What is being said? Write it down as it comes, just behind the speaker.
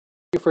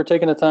you for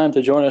taking the time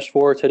to join us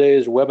for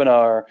today's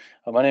webinar.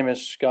 My name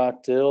is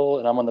Scott Dill,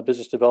 and I'm on the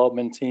business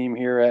development team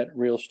here at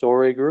Real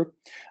Story Group.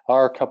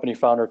 Our company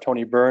founder,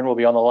 Tony Byrne, will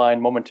be on the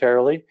line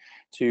momentarily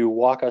to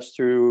walk us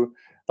through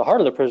the heart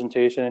of the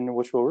presentation,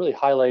 which will really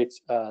highlight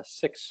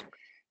 6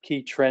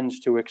 key trends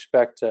to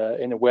expect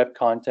in the web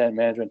content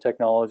management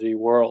technology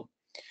world.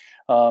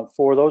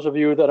 For those of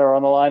you that are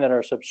on the line that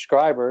are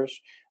subscribers,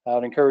 I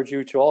would encourage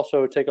you to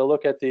also take a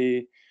look at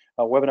the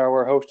webinar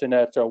we're hosting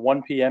at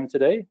 1 p.m.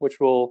 today, which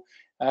will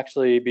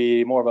actually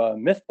be more of a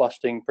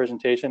myth-busting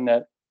presentation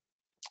that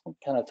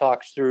kind of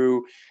talks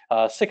through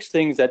 6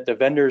 things that the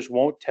vendors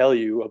won't tell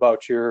you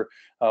about your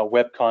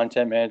web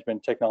content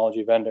management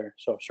technology vendor.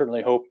 So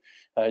certainly hope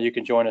you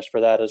can join us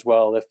for that as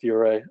well if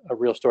you're a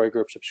Real Story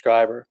Group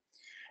subscriber.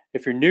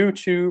 If you're new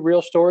to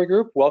Real Story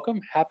Group,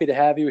 welcome. Happy to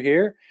have you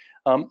here.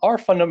 Our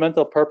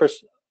fundamental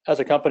purpose as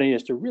a company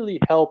is to really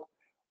help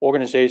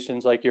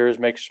organizations like yours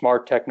make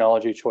smart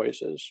technology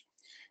choices.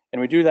 And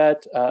we do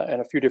that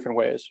in a few different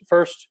ways.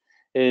 First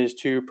is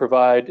to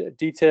provide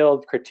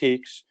detailed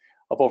critiques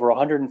of over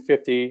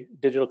 150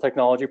 digital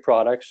technology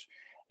products,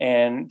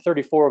 and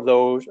 34 of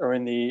those are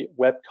in the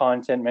web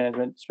content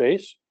management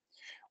space.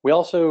 We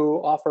also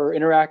offer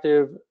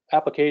interactive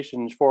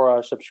applications for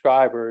our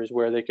subscribers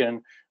where they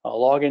can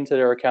log into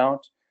their account,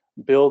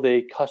 build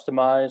a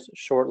customized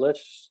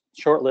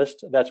shortlist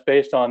that's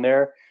based on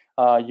their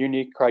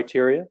unique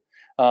criteria.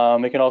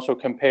 They can also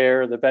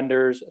compare the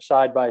vendors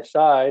side by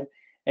side.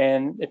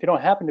 And if you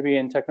don't happen to be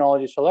in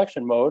technology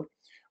selection mode,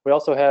 we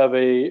also have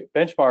a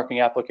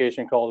benchmarking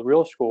application called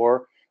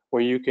RealScore,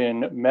 where you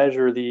can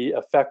measure the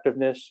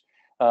effectiveness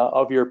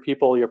of your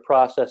people, your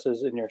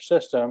processes, and your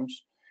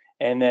systems,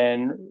 and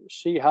then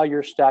see how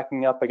you're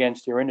stacking up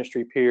against your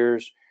industry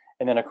peers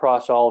and then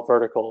across all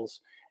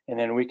verticals. And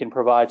then we can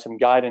provide some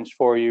guidance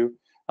for you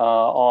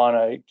on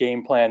a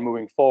game plan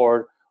moving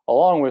forward,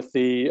 along with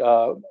the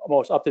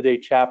most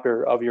up-to-date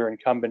chapter of your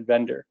incumbent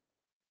vendor.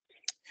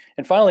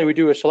 And finally, we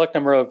do a select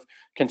number of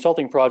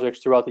consulting projects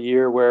throughout the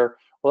year where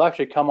we'll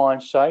actually come on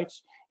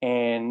sites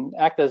and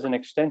act as an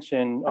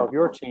extension of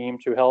your team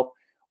to help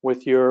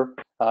with your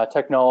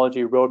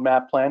technology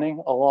roadmap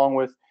planning, along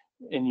with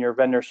in your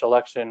vendor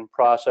selection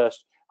process,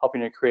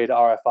 helping to create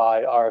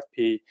RFI,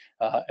 RFP,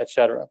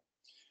 etc.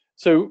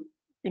 So,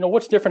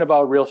 what's different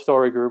about Real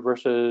Story Group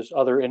versus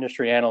other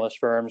industry analyst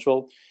firms?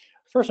 Well,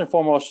 first and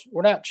foremost,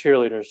 we're not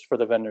cheerleaders for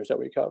the vendors that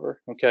we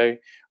cover, okay?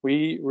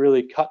 We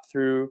really cut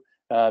through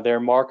their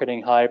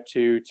marketing hype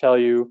to tell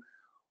you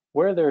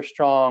where they're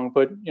strong,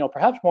 but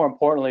perhaps more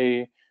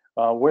importantly,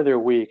 where they're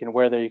weak and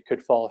where they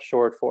could fall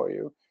short for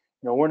you.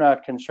 We're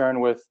not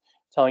concerned with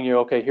telling you,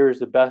 okay, here's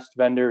the best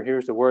vendor,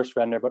 here's the worst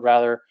vendor, but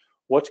rather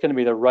what's going to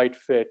be the right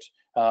fit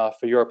for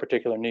your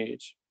particular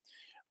needs.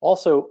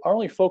 Also, our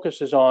only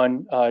focus is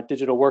on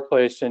digital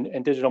workplace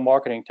and digital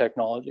marketing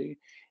technology.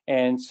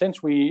 And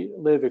since we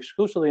live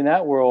exclusively in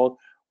that world,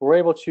 we're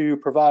able to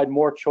provide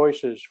more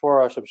choices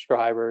for our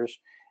subscribers.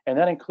 And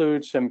that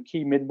includes some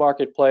key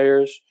mid-market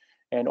players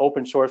and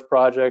open source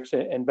projects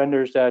and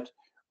vendors that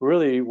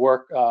really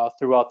work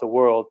throughout the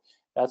world.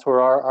 That's where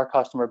our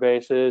customer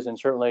base is, and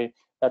certainly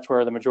that's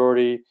where the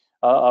majority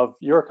of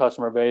your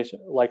customer base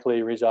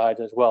likely resides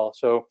as well.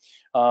 So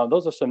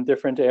those are some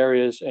different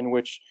areas in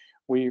which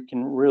we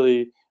can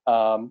really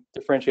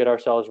differentiate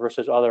ourselves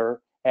versus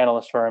other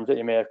analyst firms that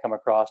you may have come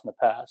across in the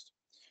past.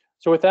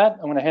 So with that,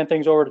 I'm going to hand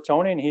things over to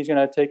Tony, and he's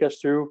going to take us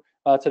through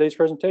today's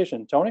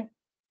presentation. Tony?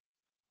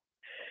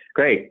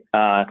 Great.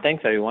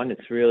 Thanks, everyone.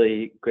 It's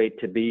really great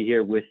to be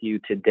here with you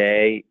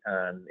today.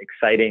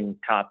 Exciting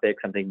topic,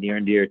 something near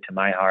and dear to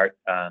my heart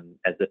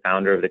as the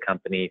founder of the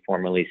company,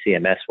 formerly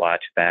CMS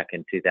Watch, back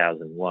in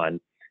 2001.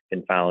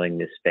 Been following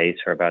this space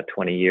for about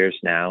 20 years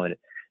now, and it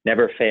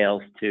never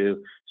fails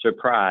to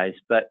surprise.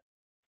 But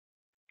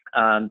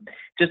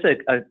just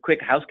a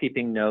quick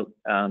housekeeping note.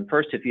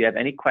 First, if you have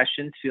any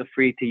questions, feel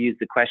free to use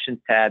the questions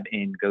tab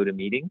in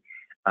GoToMeeting.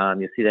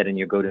 You'll see that in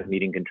your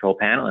GoToMeeting control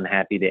panel, and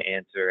happy to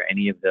answer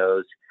any of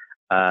those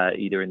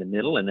either in the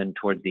middle and then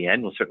towards the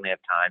end. We'll certainly have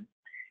time.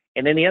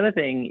 And then the other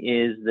thing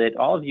is that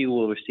all of you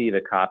will receive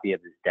a copy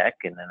of this deck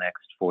in the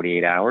next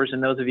 48 hours.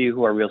 And those of you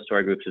who are Real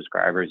Story Group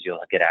subscribers, you'll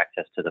get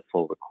access to the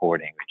full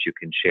recording, which you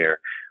can share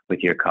with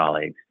your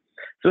colleagues.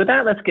 So with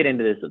that, let's get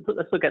into this.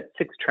 Let's look at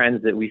 6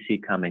 trends that we see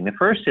coming. The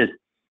first is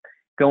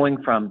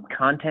going from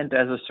content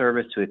as a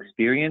service to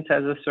experience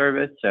as a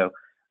service. So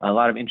a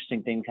lot of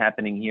interesting things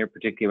happening here,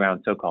 particularly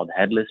around so-called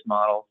headless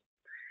models.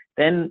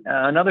 Then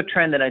another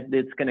trend that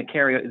it's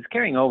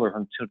carrying over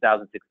from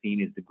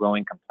 2016 is the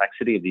growing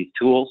complexity of these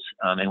tools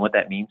and what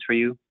that means for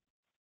you.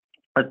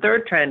 A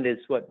third trend is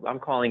what I'm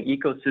calling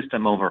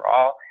ecosystem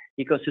overall.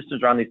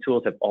 Ecosystems around these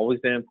tools have always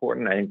been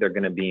important. I think they're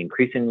going to be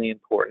increasingly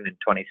important in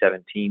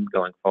 2017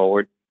 going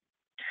forward.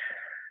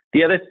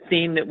 The other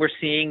theme that we're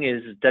seeing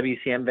is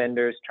WCM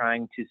vendors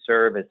trying to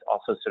serve as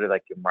also sort of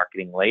like your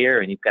marketing layer,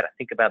 and you've got to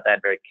think about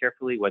that very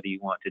carefully, whether you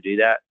want to do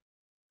that.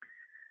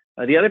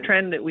 The other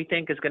trend that we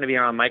think is going to be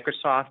around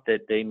Microsoft,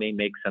 that they may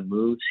make some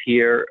moves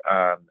here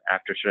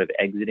after sort of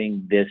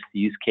exiting this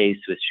use case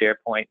with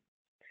SharePoint.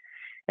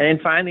 And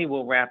then finally,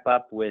 we'll wrap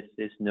up with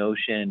this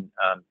notion,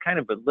 kind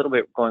of a little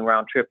bit going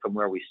round trip from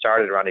where we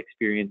started around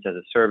experience as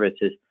a service,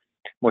 is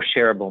more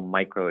shareable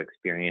micro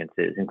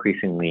experiences,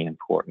 increasingly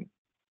important.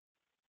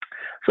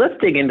 So let's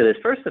dig into this.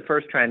 First, the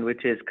first trend,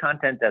 which is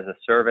content as a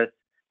service.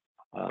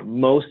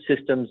 Most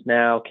systems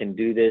now can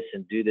do this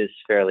and do this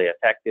fairly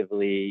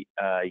effectively.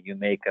 You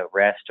make a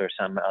REST or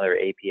some other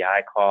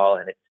API call,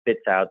 and it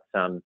spits out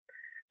some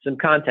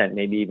content,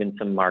 maybe even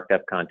some marked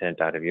up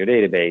content out of your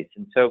database.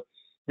 And so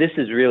this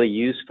is really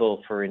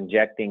useful for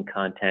injecting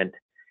content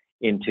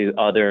into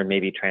other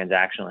maybe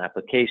transactional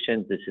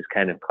applications. This is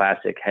kind of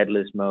classic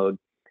headless mode,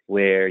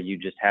 where you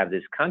just have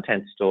this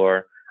content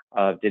store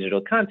of digital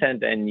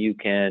content, and you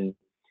can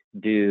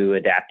do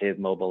adaptive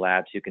mobile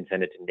apps, you can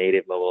send it to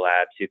native mobile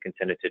apps, you can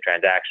send it to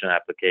transactional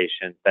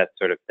applications, that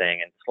sort of thing,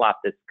 and slot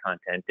this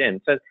content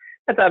in. So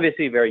that's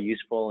obviously very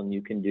useful, and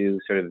you can do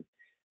sort of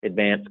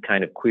advanced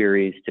kind of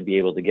queries to be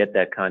able to get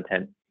that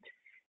content.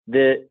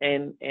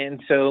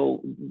 And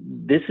so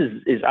this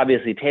is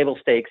obviously table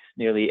stakes.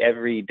 Nearly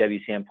every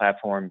WCM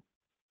platform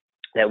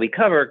that we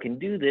cover can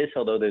do this,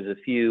 although there's a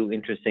few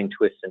interesting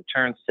twists and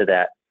turns to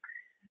that.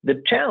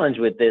 The challenge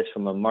with this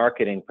from a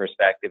marketing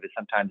perspective is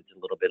sometimes it's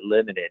a little bit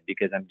limited,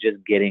 because I'm just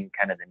getting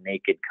kind of the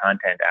naked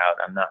content out.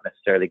 I'm not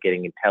necessarily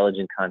getting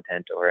intelligent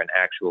content or an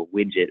actual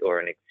widget or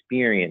an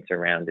experience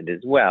around it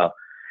as well.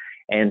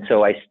 And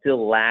so I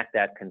still lack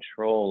that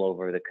control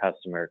over the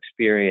customer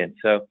experience.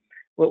 So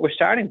what we're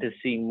starting to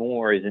see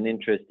more is an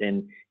interest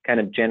in kind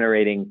of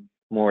generating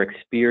more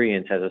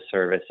experience as a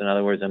service. In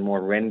other words, a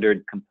more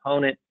rendered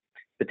component,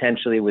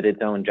 potentially with its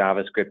own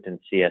JavaScript and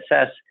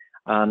CSS.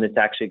 It's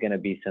actually going to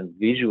be some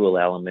visual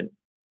element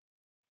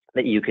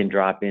that you can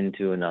drop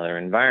into another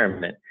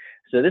environment.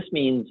 So this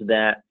means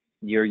that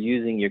you're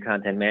using your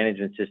content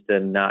management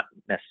system, not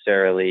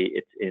necessarily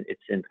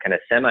it's in kind of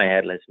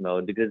semi-headless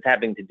mode, because it's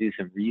having to do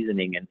some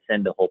reasoning and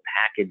send a whole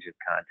package of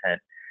content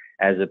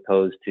as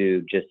opposed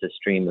to just a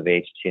stream of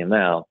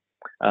HTML.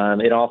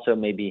 It also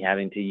may be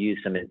having to use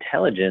some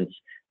intelligence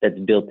that's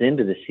built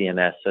into the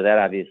CMS, so that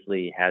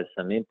obviously has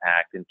some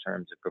impact in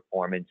terms of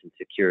performance and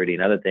security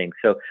and other things.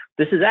 So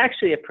this is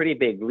actually a pretty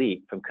big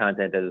leap from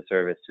content as a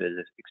service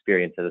to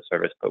experience as a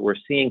service, but we're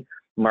seeing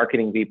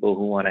marketing people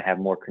who want to have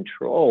more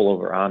control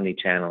over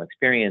omni-channel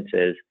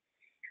experiences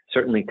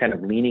certainly kind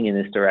of leaning in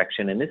this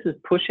direction, and this is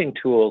pushing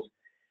tools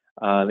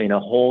in a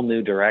whole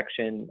new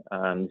direction.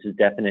 This is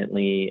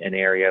definitely an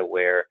area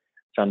where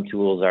some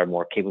tools are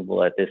more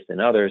capable at this than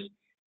others.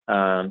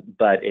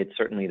 But it's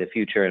certainly the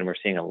future, and we're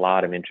seeing a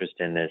lot of interest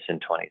in this in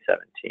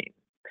 2017.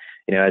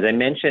 You know, as I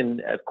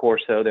mentioned, of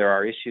course, though, there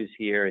are issues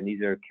here, and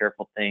these are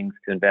careful things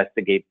to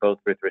investigate, both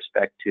with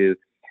respect to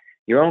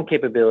your own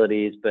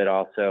capabilities, but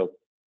also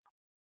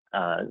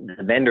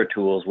the vendor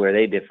tools where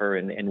they differ.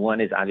 And one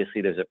is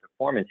obviously there's a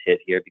performance hit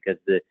here, because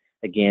the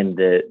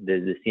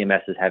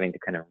CMS is having to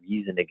kind of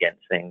reason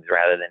against things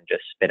rather than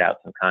just spit out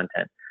some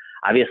content.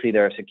 Obviously,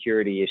 there are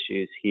security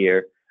issues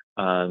here,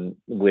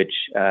 which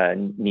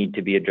need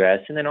to be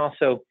addressed. And then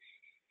also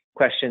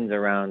questions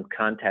around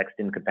context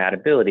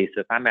incompatibility. So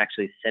if I'm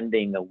actually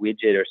sending a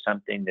widget or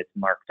something that's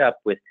marked up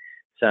with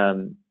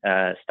some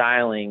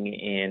styling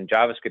and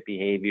JavaScript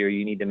behavior,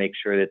 you need to make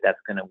sure that that's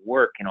going to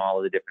work in all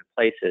of the different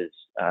places,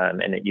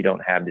 and that you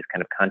don't have this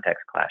kind of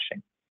context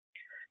clashing.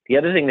 The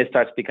other thing that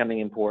starts becoming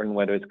important,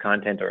 whether it's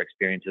content or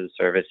experience as a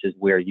service, is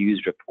where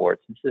used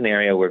reports. This is an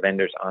area where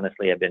vendors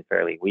honestly have been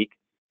fairly weak.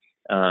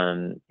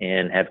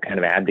 And have kind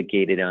of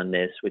abdicated on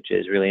this, which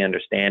is really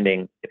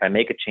understanding, if I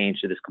make a change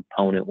to this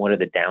component, what are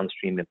the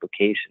downstream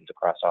implications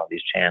across all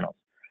these channels?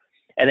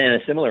 And then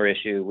a similar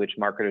issue, which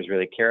marketers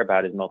really care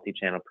about, is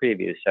multi-channel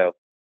preview. So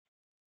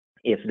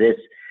if this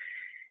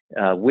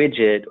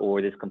widget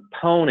or this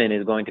component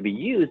is going to be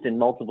used in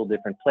multiple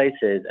different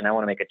places, and I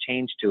want to make a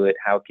change to it,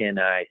 how can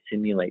I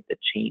simulate the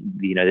change,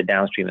 the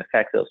downstream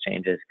effects of those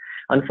changes?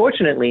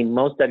 Unfortunately,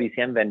 most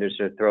WCM vendors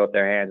sort of throw up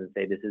their hands and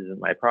say, this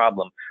isn't my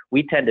problem.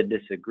 We tend to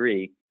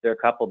disagree. There are a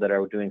couple that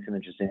are doing some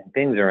interesting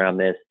things around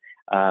this,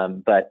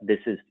 but this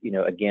is,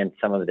 again,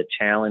 some of the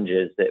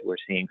challenges that we're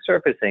seeing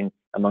surfacing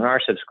among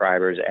our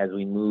subscribers as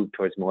we move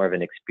towards more of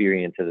an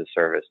experience as a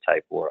service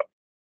type world.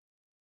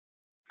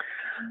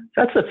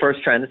 So that's the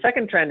first trend. The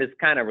second trend is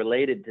kind of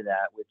related to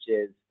that, which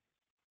is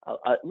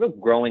a real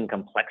growing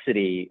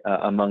complexity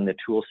among the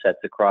tool sets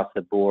across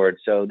the board.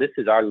 So this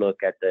is our look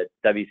at the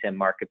WCM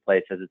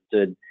marketplace as it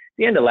stood at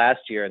the end of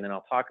last year, and then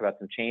I'll talk about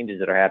some changes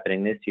that are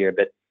happening this year.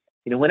 But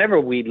whenever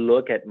we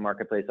look at a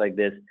marketplace like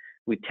this,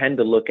 we tend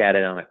to look at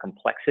it on a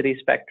complexity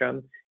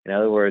spectrum. In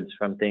other words,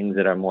 from things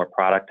that are more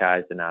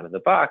productized and out of the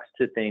box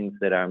to things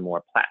that are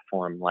more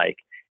platform-like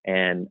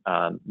and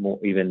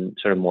even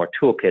sort of more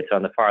toolkits.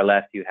 On the far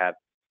left, you have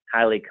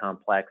highly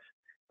complex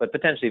but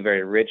potentially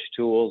very rich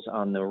tools.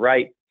 On the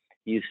right,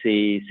 you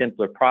see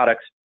simpler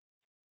products,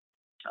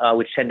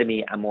 which tend to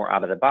be more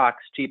out of the box,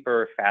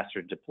 cheaper,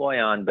 faster to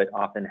deploy on, but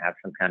often have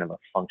some kind of a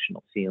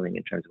functional ceiling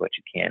in terms of what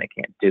you can and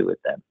can't do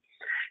with them.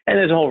 And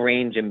there's a whole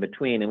range in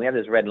between. And we have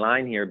this red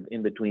line here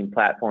in between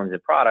platforms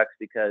and products,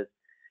 because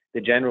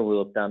the general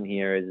rule of thumb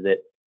here is that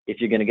if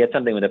you're going to get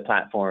something with a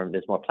platform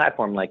that's more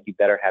platform-like, you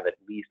better have at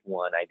least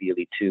one,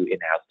 ideally two,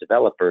 in-house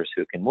developers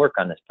who can work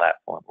on this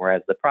platform.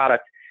 Whereas the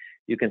product,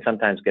 you can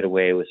sometimes get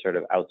away with sort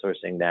of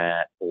outsourcing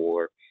that,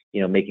 or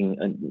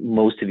making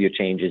most of your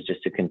changes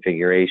just to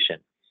configuration,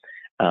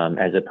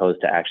 as opposed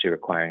to actually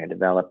requiring a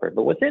developer.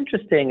 But what's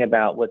interesting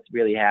about what's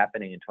really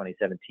happening in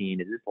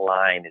 2017 is this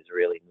line is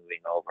really moving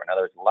over. In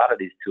other words, a lot of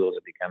these tools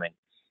are becoming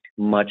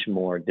much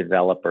more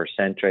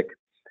developer-centric,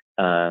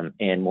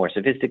 and more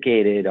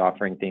sophisticated,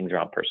 offering things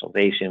around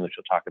personalization, which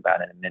we'll talk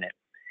about in a minute.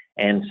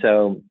 And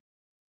so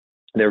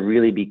they're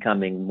really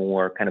becoming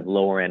more kind of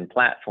lower end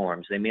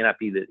platforms. They may not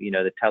be the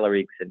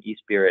Telerik and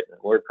eSpirit and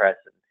WordPress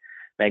and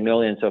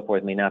Magnolia and so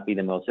forth may not be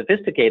the most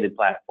sophisticated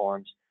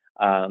platforms,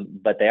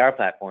 but they are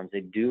platforms.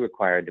 They do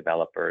require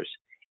developers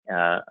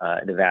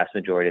the vast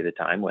majority of the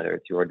time, whether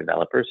it's your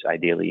developers,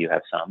 ideally you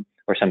have some,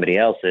 or somebody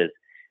else's.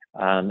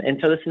 And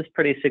so this is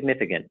pretty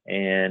significant.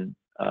 And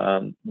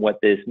what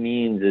this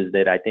means is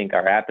that I think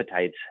our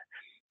appetites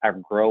are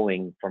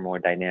growing for more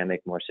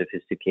dynamic, more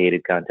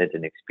sophisticated content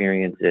and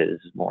experiences,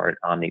 more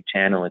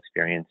omni-channel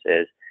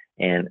experiences,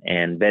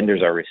 and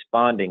vendors are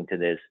responding to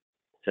this.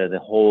 So the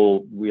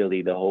whole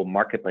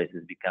marketplace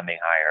is becoming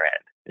higher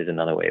end, is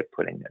another way of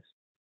putting this.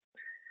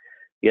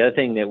 The other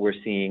thing that we're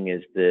seeing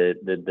is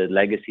the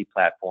legacy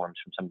platforms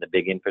from some of the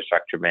big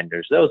infrastructure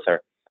vendors. Those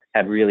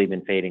have really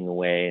been fading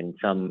away, and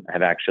some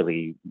have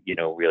actually,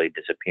 really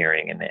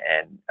disappearing.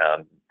 And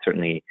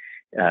certainly,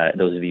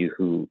 those of you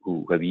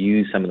who have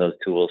used some of those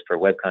tools for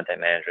web content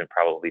management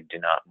probably do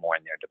not mourn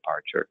their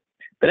departure.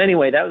 But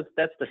anyway,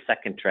 that's the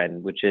second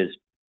trend, which is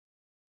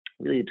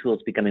really the tools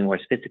becoming more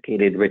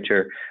sophisticated,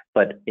 richer,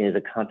 but as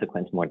a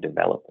consequence, more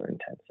developer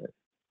intensive.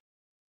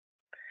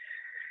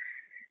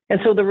 And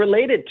so the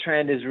related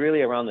trend is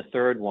really around the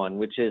third one,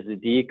 which is the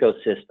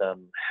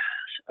ecosystem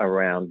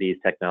around these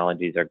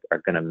technologies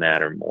are going to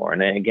matter more.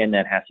 And again,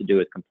 that has to do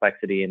with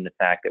complexity and the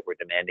fact that we're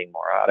demanding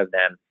more out of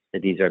them,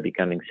 that these are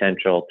becoming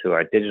central to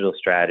our digital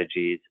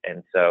strategies.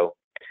 And so,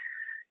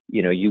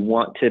 you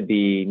want to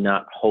be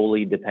not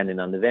wholly dependent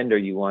on the vendor.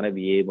 You want to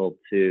be able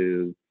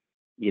to,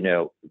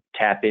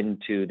 tap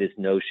into this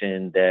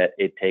notion that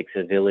it takes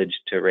a village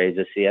to raise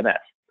a CMS.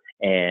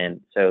 And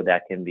so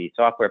that can be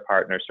software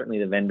partners. Certainly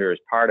the vendor is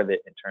part of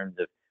it in terms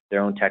of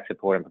their own tech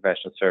support and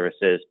professional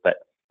services. But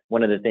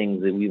one of the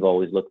things that we've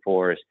always looked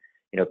for is,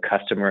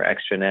 customer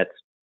extranets,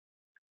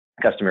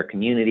 customer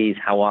communities.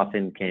 How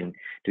often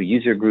do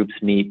user groups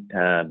meet,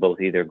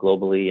 both either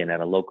globally and at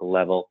a local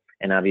level?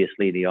 And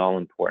obviously the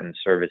all-important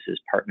services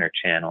partner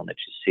channel that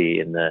you see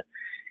in the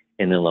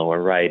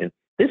lower right. And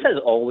this has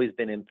always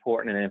been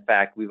important. And in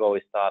fact, we've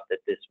always thought that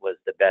this was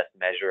the best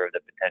measure of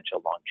the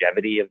potential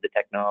longevity of the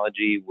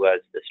technology, was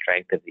the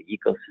strength of the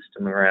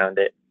ecosystem around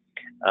it.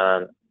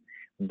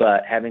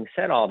 But having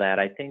said all that,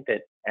 I think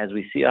that as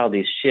we see all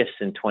these shifts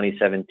in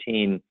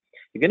 2017,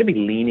 you're going to be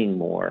leaning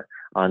more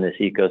on this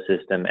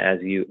ecosystem as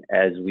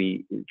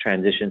we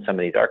transition some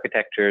of these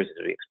architectures,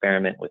 as we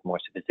experiment with more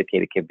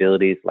sophisticated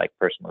capabilities like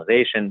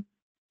personalization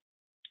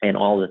and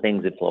all the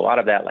things that flow out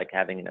of that, like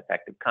having an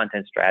effective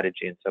content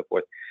strategy and so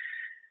forth.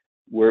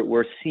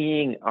 We're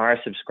seeing our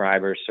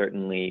subscribers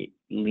certainly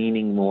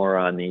leaning more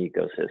on the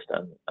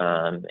ecosystem.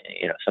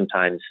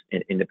 Sometimes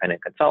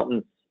independent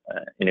consultants,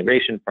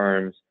 integration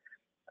firms,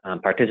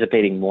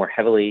 participating more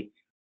heavily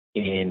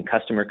in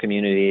customer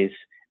communities,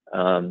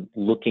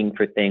 looking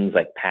for things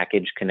like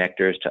package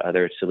connectors to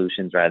other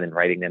solutions rather than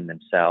writing them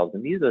themselves.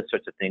 And these are the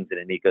sorts of things that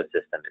an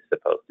ecosystem is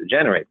supposed to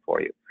generate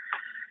for you.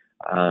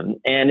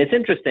 And it's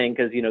interesting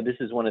because, this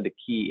is one of the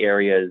key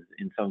areas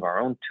in some of our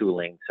own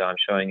tooling. So I'm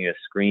showing you a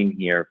screen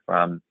here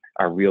from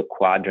our Real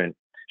Quadrant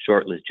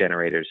shortlist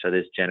generator. So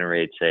this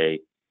generates a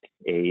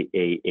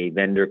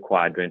vendor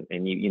quadrant,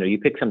 and you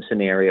pick some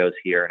scenarios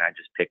here, and I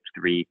just picked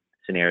 3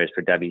 scenarios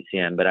for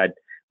WCM, but I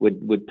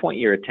would point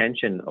your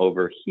attention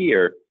over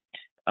here,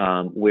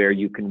 where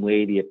you can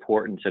weigh the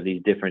importance of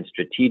these different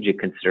strategic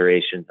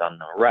considerations on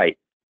the right.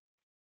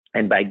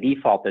 And by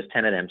default, there's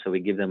 10 of them, so we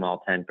give them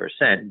all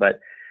 10%. But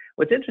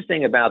what's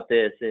interesting about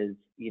this is,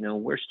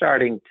 we're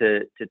starting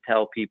to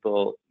tell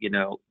people,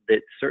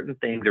 that certain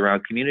things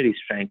around community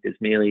strength is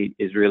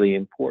really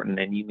important,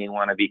 and you may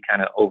want to be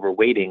kind of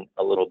overweighting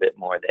a little bit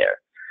more there.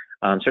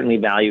 Certainly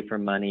value for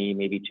money,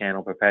 maybe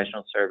channel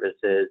professional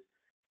services,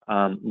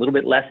 a little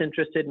bit less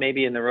interested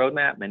maybe in the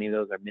roadmap. Many of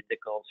those are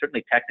mythical.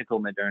 Certainly technical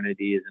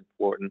modernity is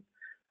important.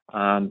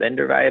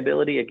 Vendor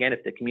viability, again,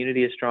 if the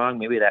community is strong,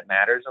 maybe that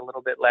matters a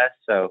little bit less.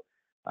 So,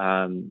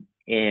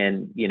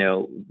 and,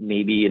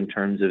 maybe in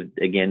terms of,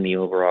 again, the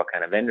overall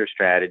kind of vendor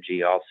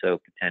strategy, also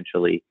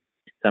potentially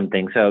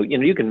something. So,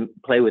 you can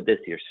play with this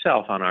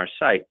yourself on our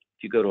site.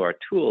 If you go to our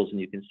tools and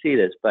you can see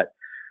this, but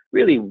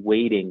really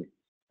weighting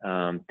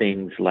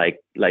things like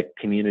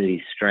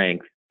community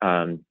strength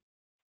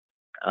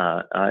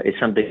is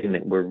something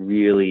that we're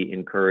really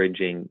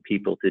encouraging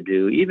people to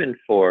do, even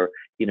for,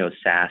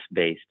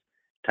 SaaS-based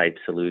type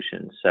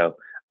solutions. So,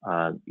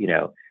 a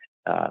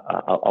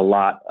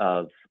lot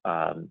of,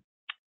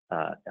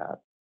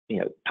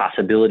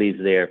 possibilities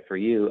there for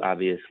you,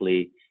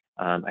 obviously,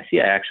 I see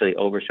I actually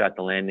overshot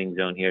the landing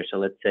zone here. So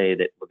let's say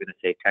that we're going to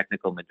say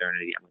technical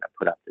modernity. I'm going to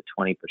put up to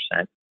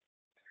 20%.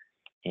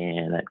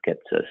 And that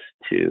gets us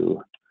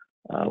to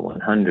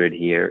 100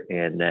 here.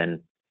 And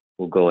then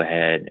we'll go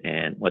ahead,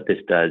 and what this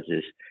does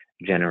is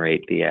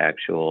generate the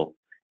actual,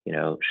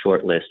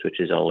 short list,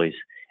 which is always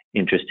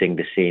interesting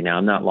to see. Now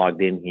I'm not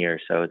logged in here,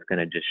 so it's going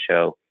to just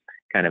show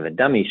kind of a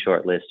dummy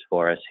short list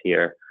for us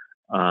here.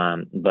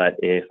 But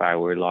if I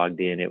were logged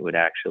in, it would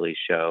actually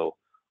show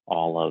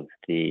all of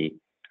the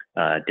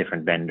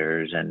different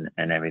vendors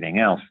and everything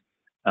else.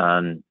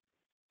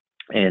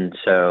 And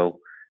so,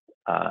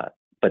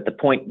 but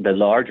the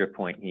larger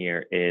point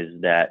here is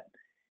that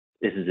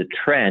this is a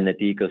trend that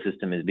the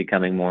ecosystem is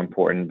becoming more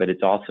important, but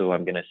it's also,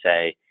 I'm going to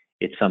say,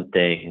 it's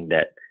something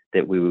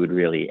that we would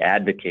really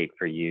advocate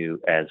for you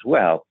as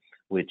well,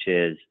 which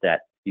is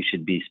that you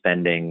should be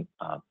spending,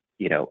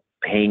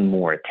 paying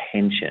more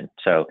attention.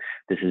 So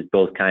this is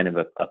both kind of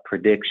a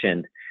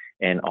prediction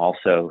and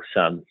also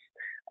some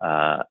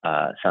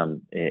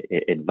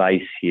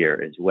advice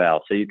here as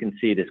well. So you can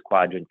see this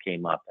quadrant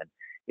came up, and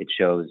it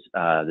shows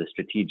the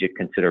strategic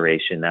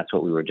consideration. That's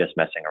what we were just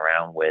messing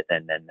around with.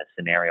 And then the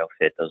scenario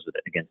fit, those were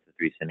against the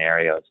 3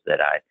 scenarios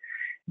that I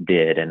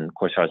did. And of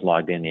course, I was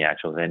logged in the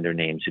actual vendor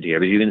names here.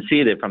 But you can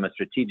see that from a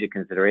strategic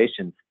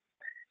considerations,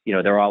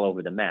 they're all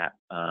over the map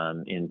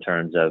in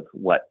terms of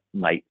what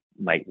might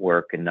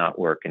work and not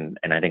work. And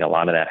I think a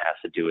lot of that has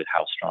to do with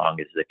how strong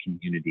is the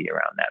community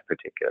around that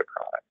particular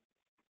product.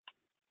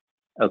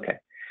 Okay,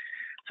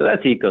 so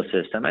that's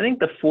ecosystem. I think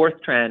the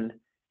fourth trend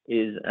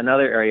is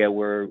another area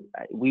where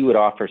we would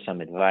offer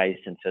some advice.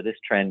 And so this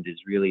trend is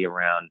really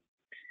around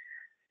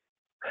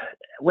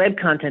web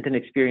content and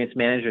experience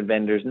management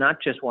vendors,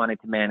 not just wanting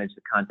to manage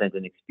the content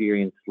and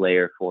experience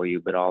layer for you,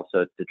 but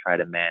also to try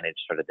to manage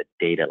sort of the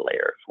data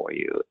layer for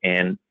you.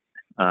 And,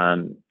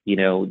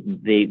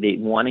 they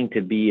wanting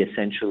to be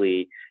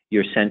essentially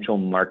your central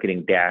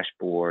marketing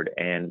dashboard.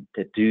 And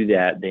to do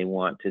that, they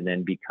want to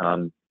then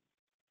become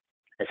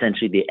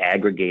essentially the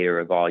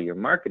aggregator of all your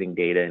marketing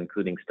data,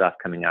 including stuff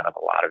coming out of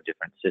a lot of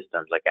different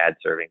systems like ad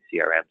serving,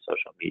 CRM,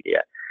 social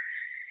media.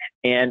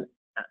 And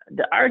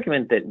the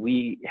argument that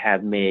we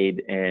have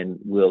made and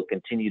will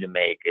continue to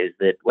make is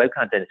that web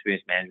content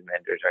experience management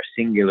vendors are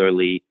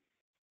singularly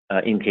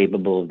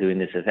incapable of doing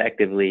this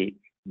effectively,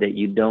 that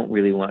you don't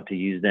really want to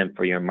use them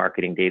for your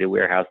marketing data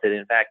warehouse, that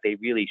in fact they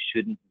really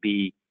shouldn't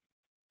be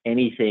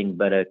anything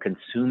but a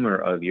consumer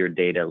of your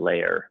data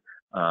layer.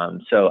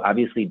 So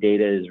obviously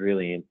data is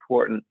really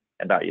important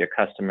about your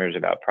customers,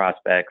 about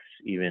prospects,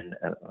 even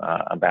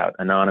about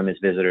anonymous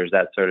visitors,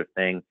 that sort of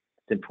thing.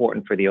 It's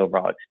important for the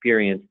overall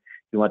experience.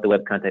 You want the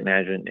web content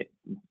management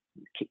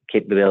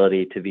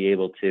capability to be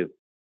able to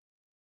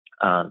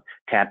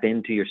tap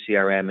into your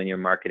CRM and your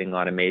marketing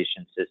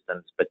automation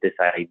systems, but this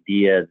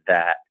idea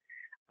that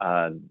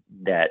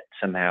that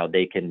somehow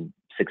they can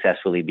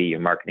successfully be your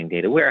marketing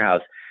data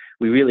warehouse,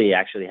 we really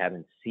actually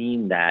haven't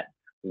seen that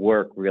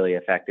work really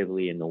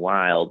effectively in the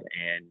wild,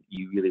 and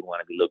you really want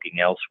to be looking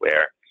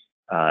elsewhere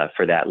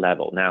for that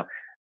level. Now,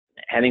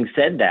 having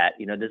said that,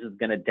 this is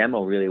going to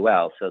demo really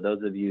well. So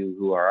those of you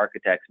who are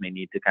architects may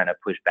need to kind of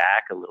push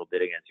back a little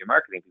bit against your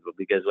marketing people,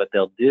 because what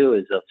they'll do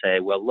is they'll say,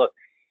 well, look,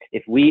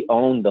 if we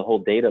own the whole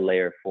data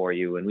layer for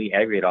you and we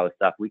aggregate all this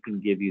stuff, we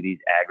can give you these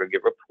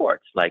aggregate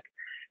reports, like,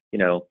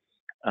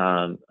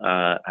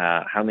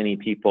 how many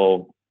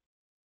people,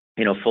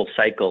 full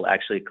cycle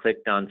actually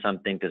clicked on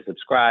something to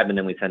subscribe, and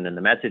then we send them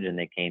the message and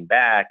they came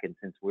back. And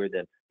since we're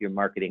your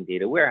marketing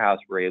data warehouse,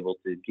 we're able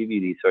to give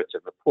you these sorts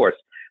of reports.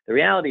 The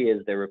reality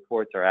is the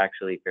reports are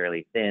actually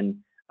fairly thin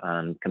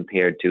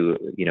compared to,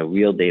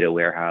 real data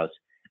warehouse,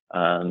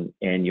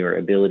 and your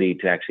ability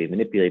to actually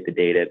manipulate the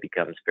data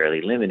becomes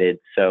fairly limited.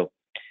 So,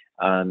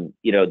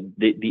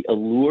 the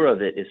allure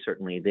of it is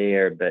certainly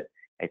there, but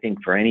I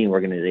think for any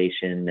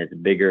organization that's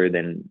bigger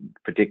than,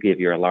 particularly if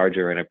you're a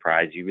larger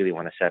enterprise, you really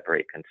want to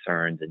separate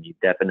concerns, and you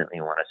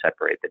definitely want to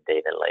separate the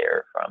data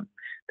layer from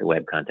the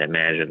web content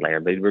management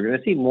layer. But we're going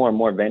to see more and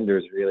more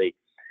vendors really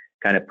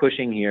kind of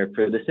pushing here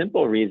for the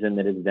simple reason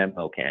that it's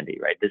demo candy,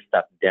 right? This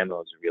stuff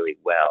demos really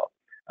well.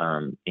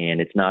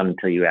 And it's not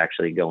until you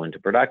actually go into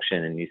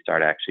production and you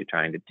start actually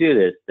trying to do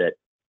this that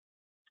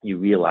you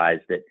realize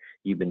that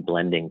you've been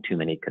blending too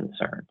many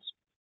concerns.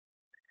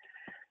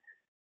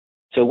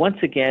 So once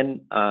again,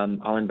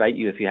 I'll invite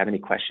you, if you have any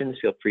questions,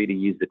 feel free to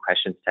use the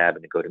questions tab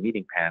in the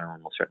GoToMeeting panel,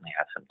 and we'll certainly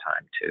have some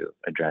time to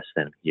address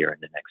them here in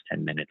the next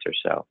 10 minutes or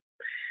so.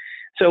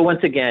 So once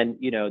again,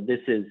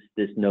 this is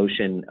this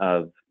notion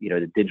of,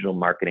 the digital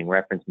marketing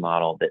reference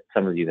model that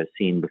some of you have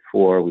seen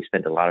before. We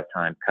spent a lot of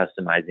time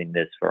customizing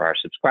this for our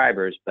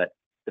subscribers, but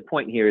the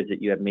point here is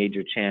that you have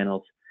major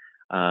channels,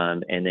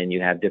 and then you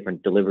have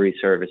different delivery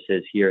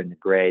services here in the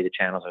gray. The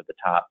channels are at the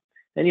top.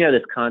 Then you have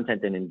this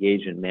content and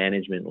engagement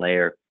management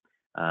layer,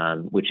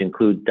 which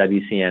includes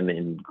WCM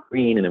in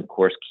green, and of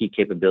course key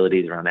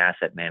capabilities around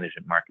asset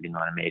management, marketing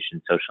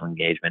automation, social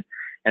engagement.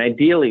 And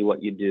ideally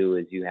what you do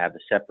is you have a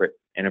separate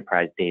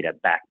enterprise data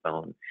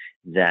backbone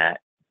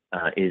that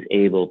is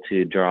able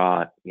to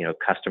draw,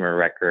 customer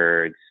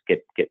records,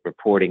 get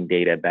reporting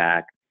data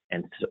back,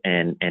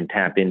 and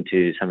tap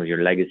into some of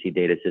your legacy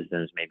data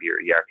systems, maybe your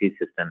ERP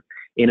system,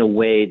 in a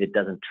way that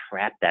doesn't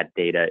trap that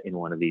data in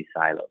one of these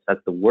silos. That's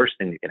the worst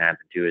thing that can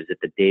happen to you, is that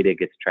the data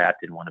gets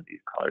trapped in one of these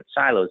colored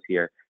silos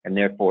here, and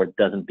therefore it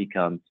doesn't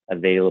become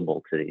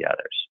available to the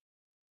others.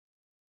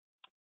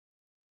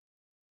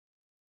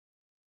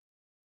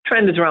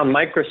 Trend is around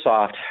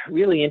Microsoft.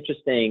 Really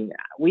interesting.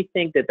 We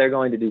think that they're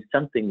going to do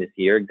something this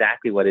year.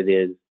 Exactly what it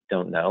is,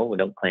 don't know. We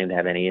don't claim to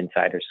have any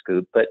insider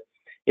scoop, but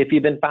if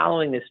you've been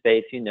following this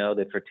space, you know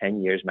that for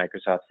 10 years,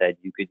 Microsoft said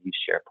you could use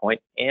SharePoint,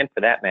 and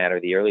for that matter,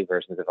 the early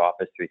versions of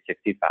Office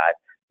 365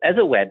 as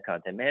a web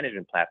content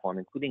management platform,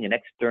 including an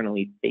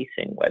externally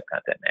facing web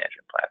content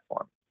management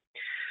platform.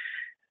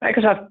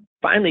 Microsoft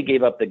finally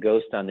gave up the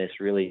ghost on this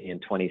really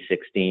in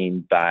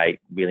 2016 by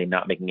really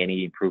not making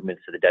any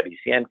improvements to the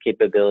WCM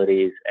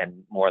capabilities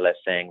and more or less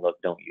saying, look,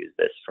 don't use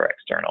this for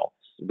external,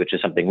 which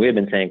is something we've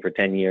been saying for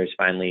 10 years.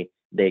 Finally,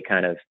 they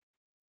kind of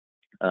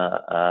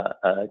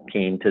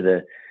came to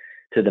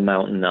the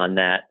mountain on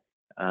that.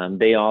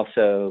 They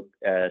also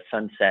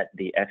sunset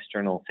the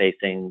external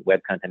facing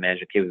web content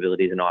management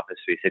capabilities in Office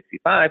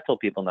 365,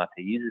 told people not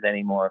to use it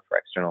anymore for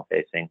external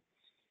facing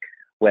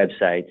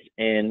websites.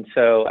 And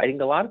so I think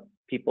a lot of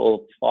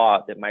people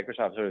thought that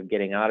Microsoft was sort of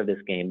getting out of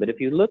this game. But if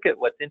you look at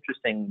what's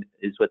interesting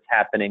is what's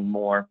happening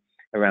more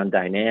around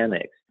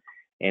Dynamics,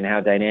 and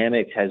how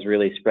Dynamics has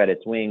really spread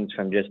its wings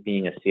from just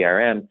being a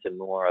CRM to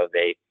more of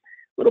a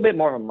little bit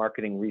more of a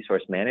marketing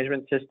resource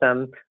management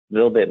system, a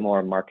little bit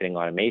more marketing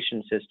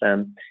automation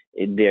system.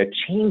 They're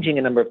changing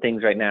a number of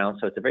things right now,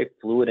 so it's a very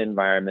fluid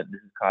environment.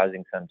 This is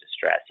causing some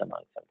distress among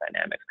some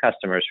Dynamics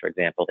customers. For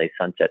example, they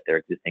sunset their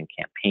existing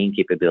campaign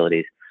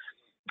capabilities,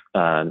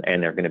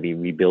 and they're going to be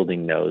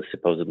rebuilding those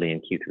supposedly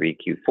in Q3,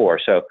 Q4.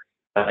 So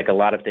like a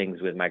lot of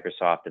things with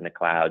Microsoft in the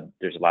cloud,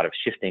 there's a lot of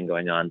shifting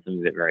going on, some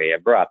of it very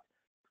abrupt.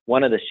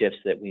 One of the shifts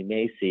that we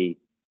may see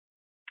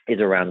is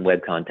around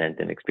web content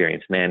and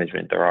experience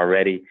management. They're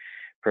already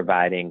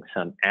providing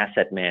some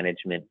asset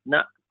management,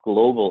 not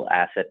global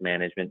asset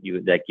management you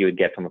would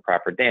get from a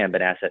proper DAM,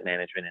 but asset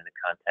management in the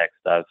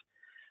context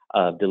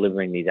of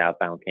delivering these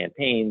outbound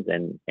campaigns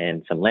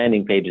and some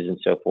landing pages and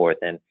so forth.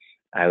 And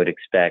I would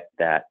expect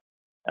that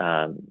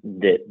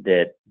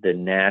that the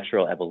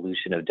natural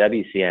evolution of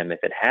WCM, if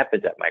it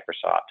happens at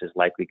Microsoft, is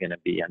likely going to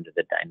be under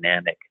the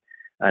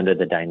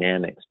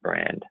Dynamics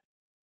brand.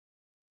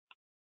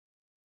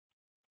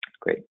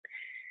 Great.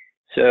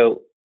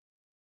 So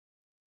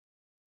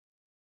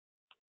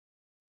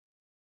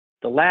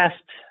the last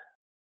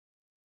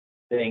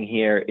thing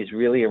here is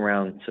really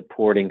around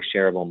supporting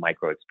shareable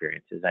micro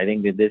experiences. I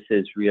think that this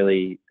is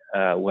really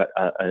what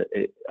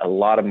a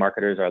lot of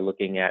marketers are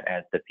looking at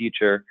as the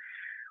future.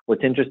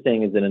 What's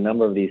interesting is that a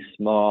number of these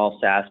small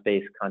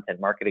SaaS-based content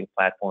marketing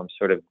platforms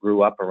sort of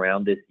grew up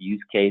around this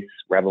use case,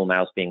 Rebel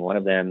Mouse being one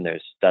of them.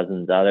 There's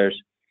dozens others.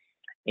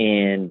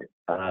 And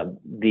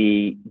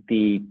the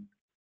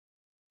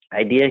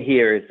idea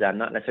here is that I'm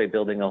not necessarily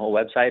building a whole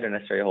website or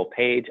necessarily a whole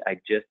page. I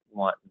just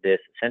want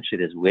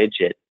essentially this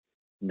widget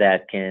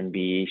that can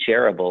be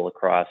shareable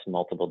across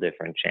multiple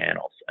different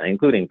channels,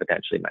 including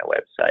potentially my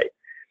website.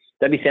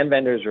 WCM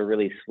vendors are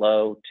really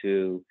slow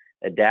to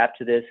adapt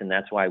to this, and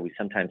that's why we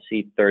sometimes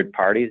see third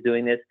parties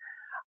doing this.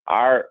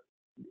 Our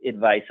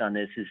advice on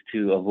this is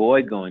to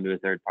avoid going to a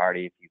third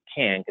party if you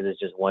can, because it's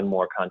just one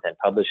more content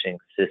publishing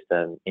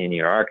system in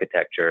your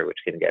architecture, which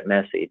can get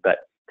messy. But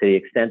to the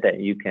extent that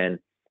you can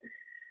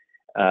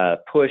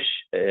push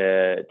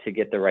to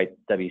get the right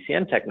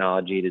WCM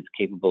technology that's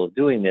capable of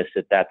doing this,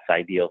 that's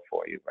ideal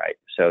for you, right?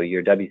 So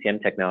your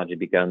WCM technology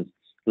becomes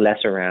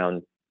less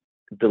around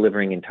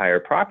delivering entire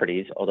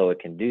properties, although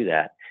it can do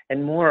that,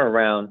 and more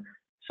around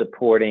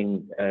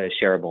supporting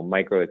shareable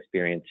micro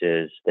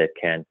experiences that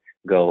can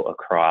go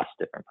across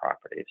different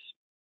properties.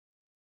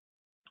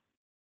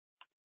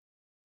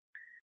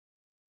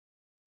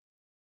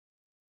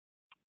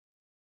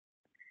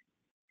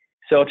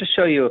 So I'll just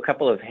show you a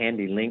couple of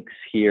handy links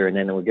here, and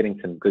then we're getting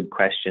some good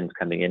questions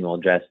coming in. We'll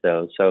address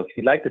those. So if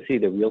you'd like to see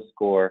the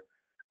RealScore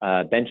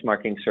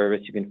benchmarking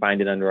service, you can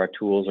find it under our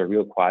tools or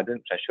Real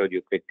Quadrant, which I showed you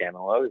a quick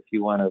demo of. If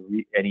you want to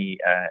read any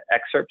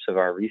excerpts of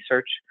our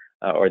research,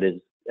 or there's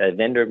a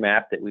vendor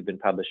map that we've been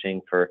publishing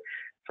for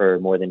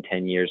more than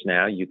 10 years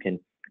now, you can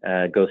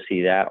go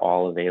see that,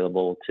 all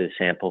available to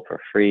sample for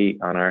free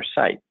on our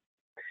site.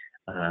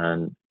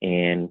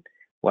 And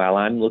while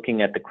I'm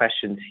looking at the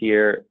questions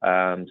here,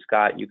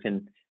 Scott, you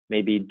can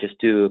maybe just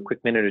do a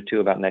quick minute or two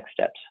about next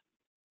steps.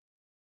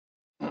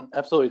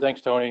 Absolutely,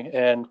 thanks, Tony.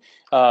 And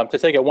to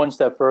take it one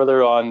step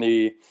further on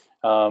the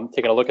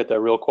taking a look at the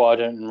Real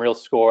Quadrant and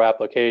RealScore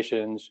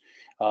applications,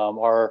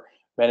 our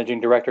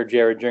Managing Director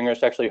Jared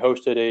Jingers actually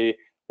hosted a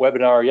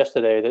webinar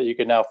yesterday that you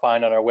can now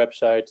find on our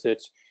website.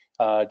 It's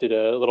did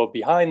a little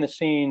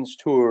behind-the-scenes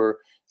tour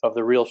of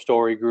the Real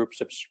Story Group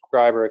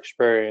subscriber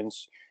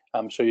experience,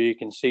 so you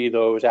can see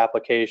those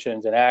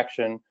applications in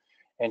action.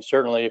 And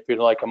certainly, if you'd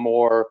like a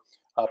more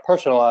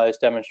personalized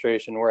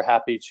demonstration, we're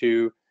happy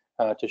to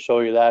to show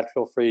you that,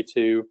 feel free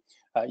to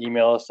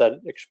email us at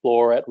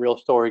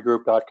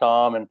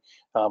explore@realstorygroup.com, and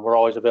we're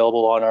always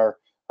available on our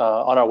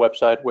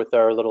website with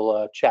our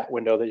little chat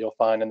window that you'll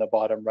find in the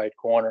bottom right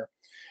corner.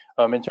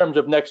 In terms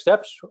of next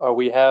steps,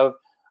 we have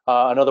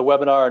another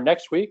webinar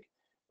next week.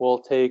 We'll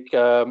take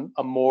a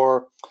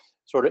more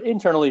sort of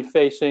internally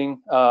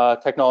facing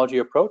technology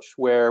approach,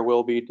 where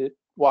we'll be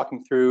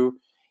walking through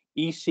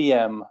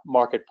ECM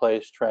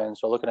marketplace trends.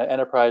 So looking at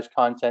enterprise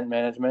content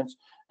management.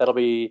 That'll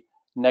be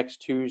next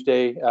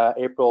Tuesday,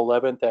 April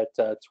 11th at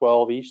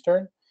 12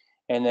 Eastern.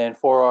 And then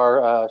for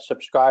our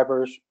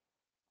subscribers,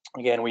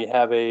 again, we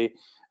have a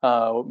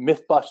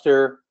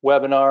Mythbuster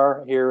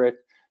webinar here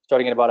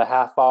starting in about a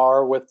half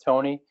hour with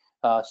Tony.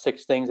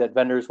 6 things that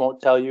vendors won't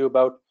tell you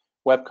about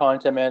web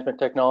content management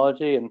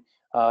technology, and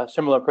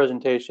similar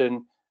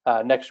presentation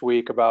next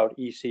week about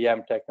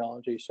ECM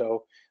technology.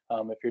 So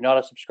if you're not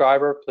a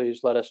subscriber,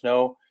 please let us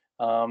know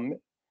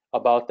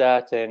about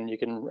that, and you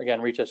can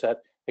again reach us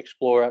at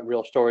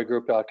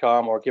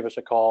explore@realstorygroup.com or give us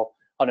a call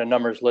on the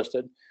numbers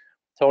listed.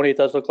 Tony, it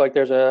does look like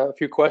there's a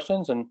few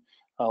questions, and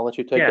I'll let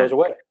you take those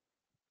away.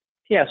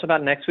 Yeah, so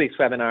about next week's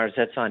webinars,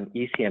 that's on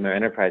ECM, or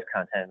enterprise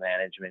content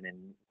management, and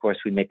of course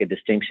we make a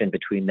distinction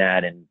between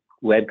that and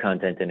web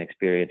content and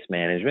experience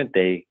management.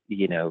 They,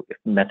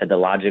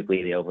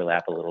 methodologically they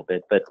overlap a little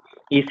bit, but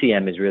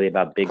ECM is really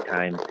about big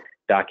time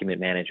document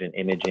management,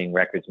 imaging,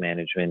 records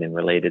management, and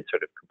related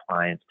sort of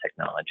compliance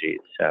technologies.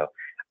 So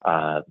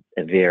a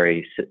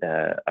very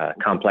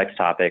complex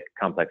topic,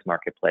 complex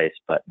marketplace,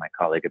 but my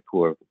colleague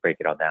Apoor will break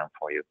it all down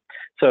for you.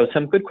 So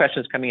some good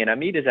questions coming in.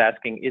 Amit is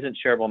asking, isn't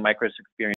shareable Micro's experience